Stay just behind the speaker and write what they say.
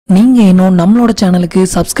நீங்க இன்னும் நம்மளோட சேனலுக்கு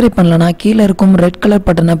சப்ஸ்கிரைப் பண்ணலனா கீழ இருக்கும் ரெட் கலர்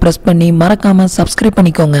பட்டனை பிரஸ் பண்ணி மறக்காம சப்ஸ்கிரைப்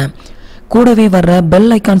பண்ணிக்கோங்க. கூடவே வர்ற பெல்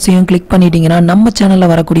ஐகான்ஸையும் கிளிக் பண்ணிட்டீங்கன்னா நம்ம சேனல்ல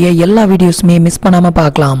வரக்கூடிய எல்லா வீடியோஸுமே மிஸ் பண்ணாம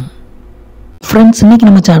பார்க்கலாம். ஃப்ரெண்ட்ஸ், இன்னைக்கு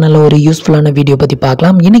நம்ம சேனல்ல ஒரு யூஸ்ஃபுல்லான வீடியோ பத்தி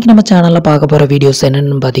பார்க்கலாம். இன்னைக்கு நம்ம சேனல்ல பார்க்க போற வீடியோஸ்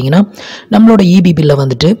என்னன்னு பார்த்தீங்கன்னா, நம்மளோட இபி பில்லை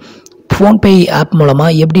வந்துட்டு ஃபோன்பே ஆப் மூலமா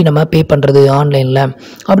எப்படி நம்ம பே பண்றது ஆன்லைன்ல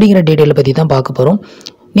அப்படிங்கிற டீடைலை பத்தி தான் பார்க்க போறோம்.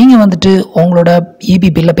 நீங்கள் வந்துட்டு உங்களோட இபி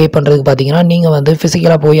பில்லை பே பண்ணுறதுக்கு பார்த்தீங்கன்னா நீங்கள் வந்து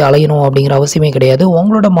ஃபிசிக்கலாக போய் அலையணும் அப்படிங்கிற அவசியமே கிடையாது.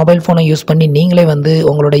 உங்களோட மொபைல் ஃபோனை யூஸ் பண்ணி நீங்களே வந்து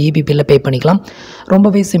உங்களோட இபி பில்லை பே பண்ணிக்கலாம்.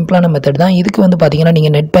 ரொம்பவே சிம்பிளான மெத்தட் தான். இதுக்கு வந்து பார்த்தீங்கன்னா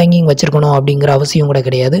நீங்கள் நெட் பேங்கிங் வச்சுருக்கணும் அப்படிங்கிற அவசியம் கூட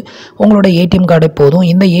கிடையாது. உங்களோட ஏடிஎம் கார்டே போதும்.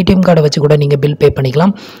 இந்த ஏடிஎம் கார்டை வச்சு கூட நீங்கள் பில் பே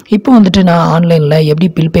பண்ணிக்கலாம். இப்போ வந்துட்டு நான் ஆன்லைனில் எப்படி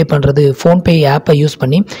பில் பே பண்ணுறது, ஃபோன்பே ஆப்பை யூஸ்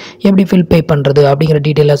பண்ணி எப்படி பில் பே பண்ணுறது அப்படிங்கிற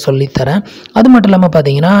டீட்டெயிலாக சொல்லித்தரேன். அது மட்டும் இல்லாமல்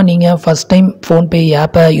பார்த்தீங்கன்னா நீங்கள் ஃபஸ்ட் டைம் ஃபோன்பே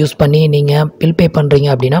ஆப்பை யூஸ் பண்ணி நீங்கள் பில் பே பண்ணுறீங்க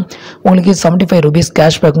அப்படின்னா உங்களுக்கு 75 ரூபீஸ்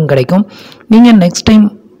கேஷ்பேக்கும் கிடைக்கும். நீங்கள் நெக்ஸ்ட் டைம்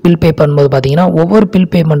பில் பே பண்ணும்போது பார்த்தீங்கன்னா ஒவ்வொரு பில்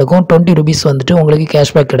பேமெண்ட்டுக்கும் 20 ரூபீஸ் வந்துட்டு உங்களுக்கு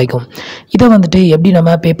கேஷ்பேக் கிடைக்கும். இதை வந்துட்டு எப்படி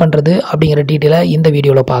நம்ம பே பண்ணுறது அப்படிங்கிற டீட்டெயிலை இந்த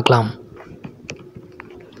வீடியோவில் பார்க்கலாம்.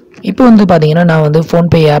 இப்போ வந்து பார்த்தீங்கன்னா நான் வந்து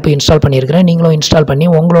ஃபோன்பே ஆப் இன்ஸ்டால் பண்ணியிருக்கிறேன். நீங்களும் இன்ஸ்டால் பண்ணி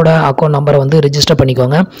உங்களோட அக்கௌண்ட் நம்பரை வந்து ரெஜிஸ்டர்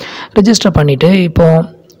பண்ணிக்கோங்க. ரெஜிஸ்டர் பண்ணிவிட்டு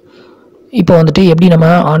இப்போ வந்துட்டு எப்படி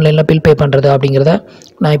நம்ம ஆன்லைனில் பில் பே பண்ணுறது அப்படிங்கிறத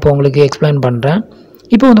நான் இப்போ உங்களுக்கு எக்ஸ்பிளைன் பண்ணுறேன்.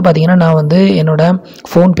 இப்போ வந்து பார்த்தீங்கன்னா நான் வந்து என்னோடய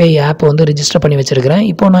ஃபோன்பே ஆப் வந்து ரிஜிஸ்டர் பண்ணி வச்சுருக்கிறேன்.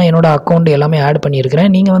 இப்போ நான் என்னோடய அக்கௌண்ட் எல்லாமே ஆட் பண்ணியிருக்கிறேன்.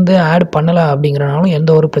 நீங்கள் வந்து ஆட் பண்ணலை அப்படிங்கிறனாலும் எந்த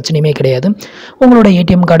ஒரு பிரச்சனையுமே கிடையாது. உங்களோட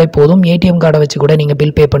ஏடிஎம் கார்டே போதும். ஏடிஎம் கார்டை வச்சு கூட நீங்கள்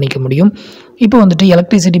பில் பே பண்ணிக்க முடியும். இப்போ வந்துட்டு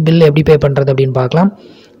எலக்ட்ரிசிட்டி பில் எப்படி பே பண்ணுறது அப்படின்னு பார்க்கலாம்.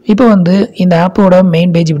 இப்போ வந்து இந்த ஆப்போட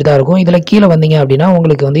மெயின் பேஜ் இப்படி தான் இருக்கும். இதில் கீழே வந்தீங்க அப்படின்னா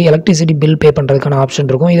உங்களுக்கு வந்து எலக்ட்ரிசிட்டி பில் பே பண்ணுறதுக்கான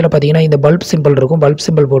ஆப்ஷன் இருக்கும். இதில் பார்த்தீங்கன்னா இந்த பல்ப் சிம்பிள் இருக்கும். பல்ப்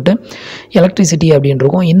சிம்பிள் போட்டு எலக்ட்ரிசிட்டி அப்படின்னு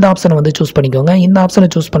இருக்கும். இந்த ஆப்ஷனை வந்து சூஸ் பண்ணிக்கோங்க. இந்த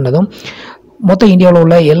ஆப்ஷனை சூஸ் பண்ணதும் மொத்த இந்தியாவில்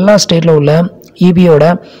உள்ள எல்லா ஸ்டேட்டில் உள்ள இபியோட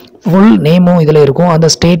ஃபுல் நேமும் இதில் இருக்கும். அந்த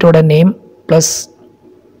ஸ்டேட்டோட நேம் ப்ளஸ்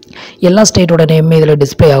எல்லா ஸ்டேட்டோட நேமே இதில்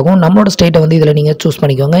டிஸ்பிளே ஆகும். நம்மளோட ஸ்டேட்டை வந்து இதில் நீங்கள் சூஸ்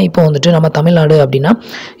பண்ணிக்கோங்க. இப்போ வந்துட்டு நம்ம தமிழ்நாடு அப்படின்னா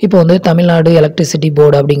இப்போ வந்து தமிழ்நாடு எலக்ட்ரிசிட்டி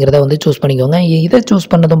போர்டு அப்படிங்கிறத வந்து சூஸ் பண்ணிக்கோங்க. இதை சூஸ்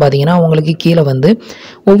பண்ணதும் பார்த்தீங்கன்னா உங்களுக்கு கீழே வந்து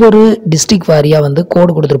ஒவ்வொரு டிஸ்ட்ரிக்ட் வாரியாக வந்து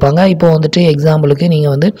கோடு கொடுத்துருப்பாங்க. இப்போ வந்துட்டு எக்ஸாம்பிளுக்கு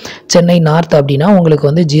நீங்கள் வந்து சென்னை நார்த் அப்படின்னா உங்களுக்கு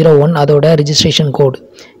வந்து 01 அதோட ரிஜிஸ்ட்ரேஷன் கோடு,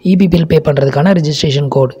 இபி பில் பே பண்ணுறதுக்கான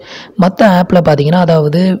ரிஜிஸ்ட்ரேஷன் கோடு. மற்ற ஆப்பில் பார்த்தீங்கன்னா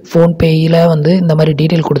அதாவது ஃபோன்பேயில் வந்து இந்த மாதிரி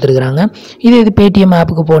டீட்டெயில் கொடுத்துருக்குறாங்க. இது பேடிஎம்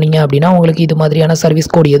ஆப்புக்கு போனீங்க அப்படின்னா உங்களுக்கு இது மாதிரியான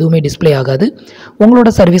சர்வீஸ் கோடு எதுவுமே டிஸ்பிளே ஆகாது. உங்களோட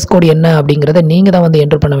சர்வீஸ் கோடு என்ன அப்படிங்கிறத நீங்கள் தான் வந்து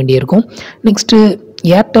என்டர் பண்ண வேண்டியிருக்கும். நெக்ஸ்ட்டு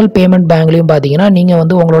ஏர்டெல் பேமெண்ட் பேங்க்லையும் பார்த்தீங்கன்னா நீங்கள்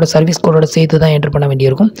வந்து உங்களோட சர்வீஸ் கோடோட சேர்த்து தான் என்டர் பண்ண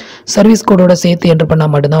வேண்டியிருக்கும். சர்வீஸ் கோடோட சேர்த்து என்டர்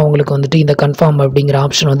பண்ணால் மட்டும்தான் உங்களுக்கு வந்துட்டு இந்த கன்ஃபார்ம் அப்படிங்கிற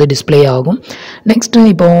ஆப்ஷன் வந்து டிஸ்பிளே ஆகும். நெக்ஸ்ட்டு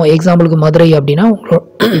இப்போ எக்ஸாம்பிளுக்கு மதுரை அப்படின்னா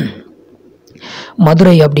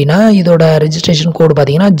மதுரை அப்படின்னா இதோட ரெஜிஸ்ட்ரேஷன் கோடு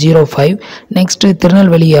பார்த்தீங்கன்னா 05. நெக்ஸ்ட்டு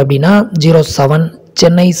திருநெல்வேலி அப்படின்னா 07.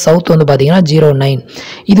 சென்னை சவுத் வந்து பார்த்தீங்கன்னா 09.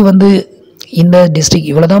 இது வந்து இந்த டிஸ்ட்ரிக்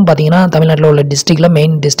இவ்வளோ தான் பார்த்தீங்கன்னா தமிழ்நாட்டில் உள்ள டிஸ்ட்ரிக்டில்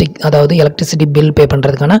மெயின் டிஸ்ட்ரிக், அதாவது எலக்ட்ரிசிட்டி பில் பே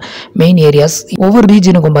பண்ணுறதுக்கான மெயின் ஏரியாஸ். ஒவ்வொரு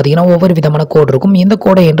ரீஜனுக்கும் பார்த்தீங்கன்னா ஒவ்வொரு விதமான கோடு இருக்கும். இந்த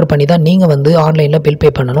கோடை என்ட்ரு பண்ணி தான் நீங்கள் வந்து ஆன்லைனில் பில் பே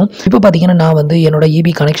பண்ணணும். இப்போ பார்த்தீங்கன்னா நான் வந்து என்னோட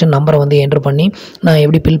இபி கனெக்ஷன் நம்பரை வந்து என்ட்ரு பண்ணி நான்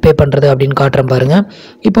எப்படி பில் பே பண்ணுறது அப்படின்னு காட்டுறேன் பாருங்கள்.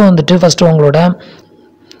 இப்போ வந்துட்டு ஃபஸ்ட்டு உங்களோட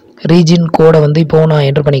ரீஜன் கோடை வந்து இப்போது நான்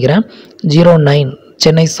என்ட்ரு பண்ணிக்கிறேன். 09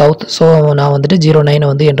 சென்னை சவுத். ஸோ நான் வந்துட்டு 09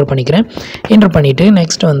 வந்து என்ட்ரு பண்ணிக்கிறேன். என்ட்ரு பண்ணிவிட்டு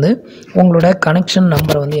நெக்ஸ்ட் வந்து உங்களோட கனெக்ஷன்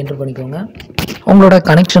நம்பரை வந்து என்ட்ரு பண்ணிக்கோங்க.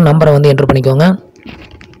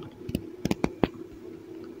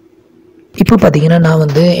 இப்போ பார்த்தீங்கன்னா நான்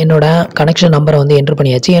வந்து என்னோட கனெக்ஷன் நம்பரை வந்து என்ட்ரு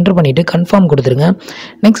பண்ணியாச்சு. என்ட்ரு பண்ணிவிட்டு கன்ஃபார்ம் கொடுத்துருங்க.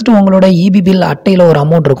 நெக்ஸ்ட்டு உங்களோட இபி பில் அட்டையில் ஒரு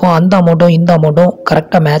அமௌண்ட் இருக்கும். அந்த அமௌண்ட்டும் இந்த அமௌண்ட்டும்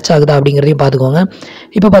கரெக்டாக மேட்ச் ஆகுதா அப்படிங்கிறதையும் பார்த்துக்கோங்க.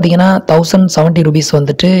 இப்போ பார்த்தீங்கன்னா 1070 ரூபீஸ்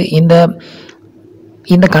வந்துட்டு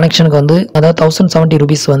இந்த கனெக்ஷனுக்கு வந்து அதாவது 1070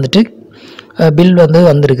 ரூபீஸ் வந்துட்டு பில் வந்து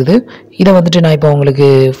வந்திருக்குது. இதை வந்துட்டு நான் இப்போ உங்களுக்கு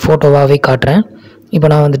ஃபோட்டோவாகவே காட்டுறேன். இப்போ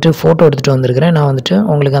நான் வந்துட்டு ஃபோட்டோ எடுத்துகிட்டு வந்திருக்கிறேன். நான் வந்துட்டு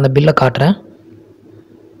உங்களுக்கு அந்த பில்லை காட்டுறேன்.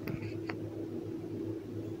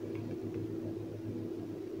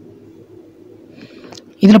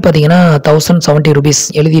 இதில் பார்த்தீங்கன்னா 1070 ரூபீஸ்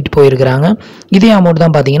எழுதிட்டு போயிருக்கிறாங்க. இதே அமௌண்ட்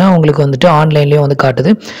தான் பார்த்தீங்கன்னா உங்களுக்கு வந்துட்டு ஆன்லைன்லேயும் வந்து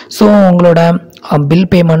காட்டுது. ஸோ உங்களோட பில்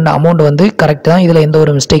பேமெண்ட் அமௌண்ட் வந்து கரெக்ட் தான். இதில் எந்த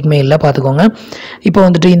ஒரு மிஸ்டேக்குமே இல்லை, பார்த்துக்கோங்க. இப்போ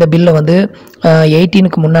வந்துட்டு இந்த பில்லை வந்து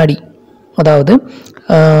 18க்கு முன்னாடி, அதாவது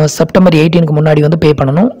செப்டம்பர் 18க்கு முன்னாடி வந்து பே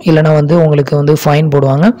பண்ணணும். இல்லைனா வந்து உங்களுக்கு வந்து ஃபைன்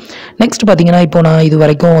போடுவாங்க. நெக்ஸ்ட் பார்த்தீங்கன்னா இப்போ நான் இது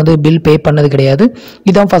வரைக்கும் வந்து பில் பே பண்ணது கிடையாது.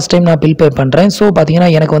 இதுதான் ஃபஸ்ட் டைம் நான் பில் பே பண்ணுறேன். ஸோ பார்த்தீங்கன்னா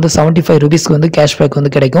எனக்கு வந்து 75 ரூபீஸ்க்கு வந்து கேஷ்பேக்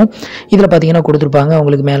வந்து கிடைக்கும். இதில் பார்த்தீங்கன்னா கொடுத்துருப்பாங்க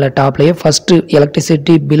உங்களுக்கு மேலே டாப்லேயே ஃபஸ்ட்டு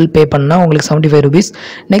எலக்ட்ரிசிட்டி பில் பே பண்ணால் உங்களுக்கு 75 ரூபீஸ்.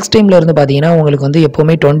 நெக்ஸ்ட் டைமில் இருந்து பார்த்தீங்கன்னா உங்களுக்கு வந்து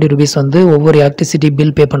எப்போவுமே 20 ரூபீஸ் வந்து ஒவ்வொரு எலக்ட்ரிசிட்டி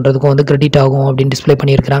பில் பே பண்ணுறதுக்கும் வந்து கிரெடிட் ஆகும் அப்படின்னு டிஸ்பிளே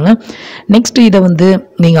பண்ணியிருக்கிறாங்க. நெக்ஸ்ட்டு இதை வந்து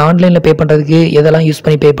நீங்கள் ஆன்லைனில் பே பண்ணுறதுக்கு எதெல்லாம் யூஸ்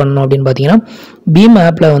பண்ணி பே பண்ணணும் அப்படின்னு பார்த்தீங்கன்னா பீம்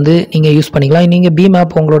ஆப்பில் வந்து நீங்கள் யூஸ் பண்ணிக்கலாம். நீங்கள் பீம்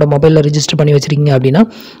ஆப் உங்களோட மொபைலில் ரிஜிஸ்டர் பண்ணி வச்சுருக்கீங்க அப்படின்னா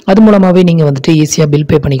அது மூலமாகவே நீங்கள் வந்துட்டு ஈஸியாக பில்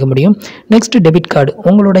பே பண்ணிக்க முடியும். நெக்ஸ்ட் டெபிட் கார்டு,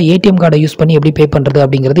 உங்களோட ஏடிஎம் கார்டை யூஸ் பண்ணி எப்படி பே பண்ணுறது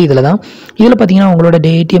அப்படிங்கிறது இதில் தான். இதில் பார்த்தீங்கன்னா உங்களோட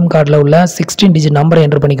ஏடிஎம் கார்டில் உள்ள 16 டிஜிட் நம்பரை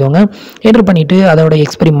என்டர் பண்ணிக்கோங்க. என்டர் பண்ணிவிட்டு அதோட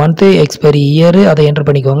எக்ஸ்பைரி மந்த்து, எக்ஸ்பைரி இயர் அதை என்டர்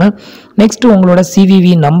பண்ணிக்கோங்க. நெக்ஸ்ட் உங்களோட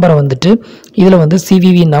சிவிவி நம்பரை வந்துட்டு இதில் வந்து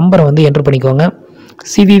சிவிவி நம்பரை வந்து என்டர் பண்ணிக்கோங்க.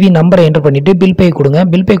 சிவிவி நம்பரை என்டர் பண்ணிவிட்டு பில் பே கொடுங்க.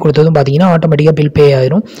 பில் பே கொடுத்ததும் பார்த்தீங்கன்னா ஆட்டோமேட்டிக்காக பில் பே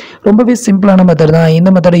ஆயிரும். ரொம்பவே சிம்பிளான மெத்தட் தான். இந்த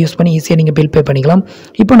மெத்தடை யூஸ் பண்ணி ஈஸியாக நீங்கள் பில் பே பண்ணிக்கலாம்.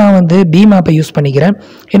 இப்போ நான் வந்து பீம் ஆப்பை யூஸ் பண்ணிக்கிறேன்.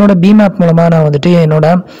 என்னோட பீம் ஆப் மூலமாக நான் வந்துட்டு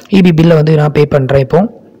என்னோட இபி பில்லை வந்து நான் பே பண்ணுறேன்.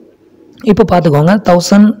 இப்போ பார்த்துக்கோங்க,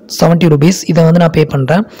 1070 rupees இதை வந்து நான் பே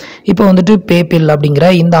பண்ணுறேன். இப்போ வந்துட்டு பே பில் அப்படிங்கிற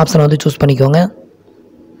இந்த ஆப்ஷனை வந்து சூஸ் பண்ணிக்கோங்க.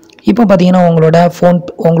 இப்போ பார்த்தீங்கன்னா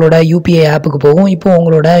உங்களோட யூபிஐ ஆப்புக்கு போகும். இப்போ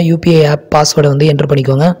உங்களோட யூபிஐ ஆப் பாஸ்வேர்டை வந்து என்டர்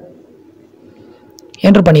பண்ணிக்கோங்க.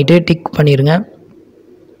 என்டர் பண்ணிவிட்டு டிக் பண்ணிடுங்க.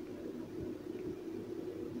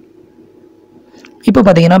 இப்போ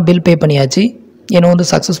பார்த்தீங்கன்னா பில் பே பண்ணியாச்சு. எனக்கு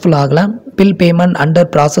வந்து சக்ஸஸ்ஃபுல் ஆகலை. பில் பேமெண்ட் அண்டர்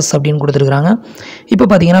ப்ராசஸ் அப்படின்னு கொடுத்துருக்குறாங்க. இப்போ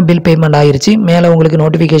பார்த்தீங்கன்னா பில் பேமெண்ட் ஆகிருச்சு. மேலே உங்களுக்கு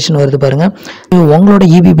நோட்டிஃபிகேஷன் வருது பாருங்கள். உங்களோட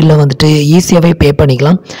இபி பில்லை வந்துட்டு ஈஸியாகவே பே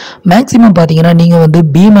பண்ணிக்கலாம். மேக்ஸிமம் பார்த்தீங்கன்னா நீங்கள் வந்து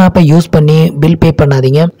பீம் ஆப்பை யூஸ் பண்ணி பில் பே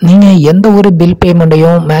பண்ணாதீங்க. நீங்கள் எந்த ஒரு பில்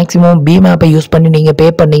பேமெண்ட்டையும் மேக்ஸிமம் பீம் ஆப்பை யூஸ் பண்ணி நீங்கள் பே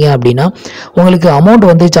பண்ணீங்க அப்படின்னா உங்களுக்கு அமௌண்ட்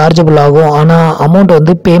வந்து சார்ஜபிள் ஆகும். ஆனால் அமௌண்ட்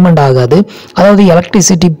வந்து பேமெண்ட் ஆகாது. அதாவது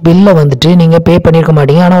எலக்ட்ரிசிட்டி பில்லை வந்துட்டு நீங்கள் பே பண்ணியிருக்க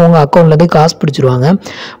மாட்டீங்க. ஆனால் உங்கள் அக்கௌண்ட்லேருந்து காசு பிடிச்சிருவாங்க.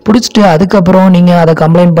 பிடிச்சிட்டு அதுக்கப்புறம் நீங்கள் அதை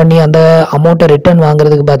கம்ப்ளைண்ட் பண்ணி அந்த அமௌண்ட்டை ரிட்டர்ன்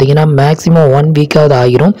வாங்குறதுக்கு பார்த்தீங்கன்னா மேக்ஸிமம் 1 வீக்காவது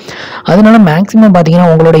ஆகிரும். அதனால மேக்ஸிமம் பார்த்தீங்கன்னா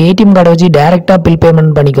உங்களோட ஏடிஎம் கார்டை வச்சு டைரெக்டாக பில்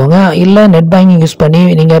பேமெண்ட் பண்ணிக்கோங்க. இல்லை நெட் பேங்கிங் யூஸ் பண்ணி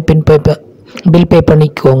நீங்கள் பில் பே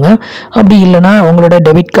பண்ணிக்கோங்க. அப்படி இல்லைனா உங்களோட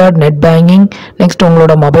debit card, net banking, next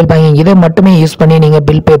உங்களோட மொபைல் பேங்கிங் இதை மட்டுமே யூஸ் பண்ணி நீங்கள்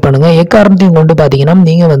பில் பே பண்ணுங்கள். எக்காரணத்தையும் கொண்டு பார்த்தீங்கன்னா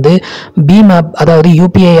நீங்கள் வந்து பீம் ஆப், அதாவது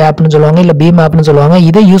யூபிஐ ஆப்னு சொல்லுவாங்க, இல்லை பீம் ஆப்னு சொல்லுவாங்க,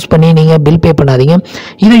 இதை யூஸ் பண்ணி நீங்கள் பில் பே பண்ணாதீங்க.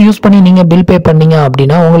 இதை யூஸ் பண்ணி நீங்கள் பில் பே பண்ணீங்க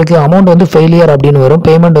அப்படின்னா உங்களுக்கு அமௌண்ட் வந்து ஃபெயிலியர் அப்படின்னு வரும்,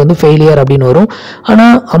 பேமெண்ட் வந்து ஃபெயிலியர் அப்படின்னு வரும்.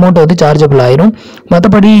 ஆனால் அமௌண்ட் வந்து சார்ஜபிள் ஆயிரும்.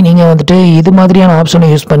 மற்றபடி நீங்கள் வந்துட்டு இது மாதிரியான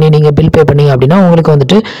ஆப்ஷனை யூஸ் பண்ணி நீங்கள் பில் பே பண்ணீங்க அப்படின்னா உங்களுக்கு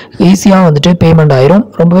வந்துட்டு ஈஸியாக வந்துட்டு பேமெண்ட் ஆயிரும்.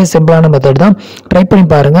 ரொம்பவே சிம்பிளான மெத்தட் தான். ட்ரை பண்ணி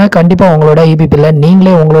பாருங்கள். கண்டிப்பாக உங்களோட இபி பில்லை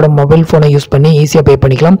நீங்களே உங்களோட மொபைல் ஃபோனை யூஸ் பண்ணி ஈஸியாக பே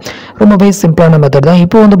பண்ணிக்கலாம். ரொம்பவே சிம்பிளான மெத்தட் தான்.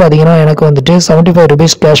 இப்போ வந்து பார்த்தீங்கன்னா எனக்கு வந்துட்டு 75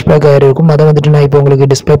 rupees கேஷ்பேக் ஆகிருக்கும். அதை வந்துட்டு நான் இப்போ உங்களுக்கு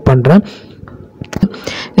டிஸ்பிளே பண்ணுறேன்.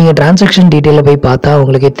 நீங்கள் டிரான்சாக்ஷன் டீட்டெயிலில் போய் பார்த்தா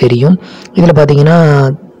உங்களுக்கே தெரியும். இதில் பார்த்தீங்கன்னா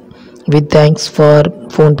வித் தேங்க்ஸ் ஃபார்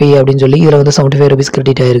ஃபோன்பே அப்படின்னு சொல்லி இதில் வந்து 75 rupees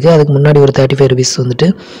கிரெடிட் ஆகிருக்கு. அதுக்கு முன்னாடி ஒரு 35 rupees வந்துட்டு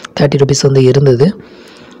 30 rupees வந்து இருந்தது.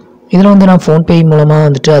 இதில் வந்து நான் ஃபோன்பே மூலமாக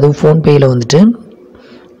வந்துட்டு, அதுவும் ஃபோன்பேயில் வந்துட்டு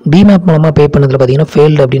பீம் ஆப் மூலமாக பே பண்ணதில் பார்த்தீங்கன்னா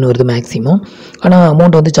ஃபெயில்டு அப்படின்னு வருது மேக்ஸிமம். ஆனால்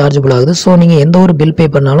அமௌண்ட் வந்து சார்ஜபிள் ஆகுது. ஸோ நீங்கள் எந்த ஒரு பில் பே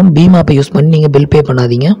பண்ணாலும் பீம் ஆப்பை யூஸ் பண்ணி நீங்கள் பில் பே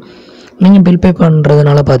பண்ணாதீங்க. நீங்கள் பில் பே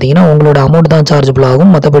பண்ணுறதுனால பார்த்தீங்கன்னா உங்களோட அமௌண்ட் தான் சார்ஜபிள்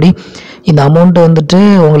ஆகும். மற்றபடி இந்த அமௌண்ட் வந்துட்டு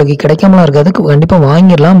உங்களுக்கு கிடைக்காமலாம் இருக்காது, கண்டிப்பாக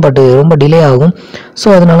வாங்கிடலாம், பட் ரொம்ப டிலே ஆகும். ஸோ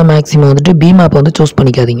அதனால் மேக்ஸிமம் வந்துட்டு பீம் ஆப்பை வந்து சூஸ்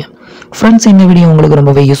பண்ணிக்காதீங்க. ஃப்ரெண்ட்ஸ், இந்த வீடியோ உங்களுக்கு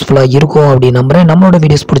ரொம்பவே யூஸ்ஃபுல்லாக இருக்கும் அப்படின்னு நம்புகிறேன். நம்மளோட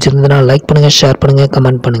வீடியோஸ் பிடிச்சிருந்ததுன்னா லைக் பண்ணுங்கள், ஷேர் பண்ணுங்கள்,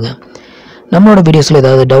 கமெண்ட் பண்ணுங்கள். நம்மளோட வீடியோஸில்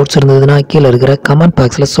ஏதாவது டவுட்ஸ் இருந்ததுன்னா கீழே இருக்கிற கமெண்ட்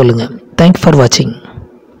பாக்ஸில் சொல்லுங்கள். தேங்க்யூ ஃபார் வாட்சிங்.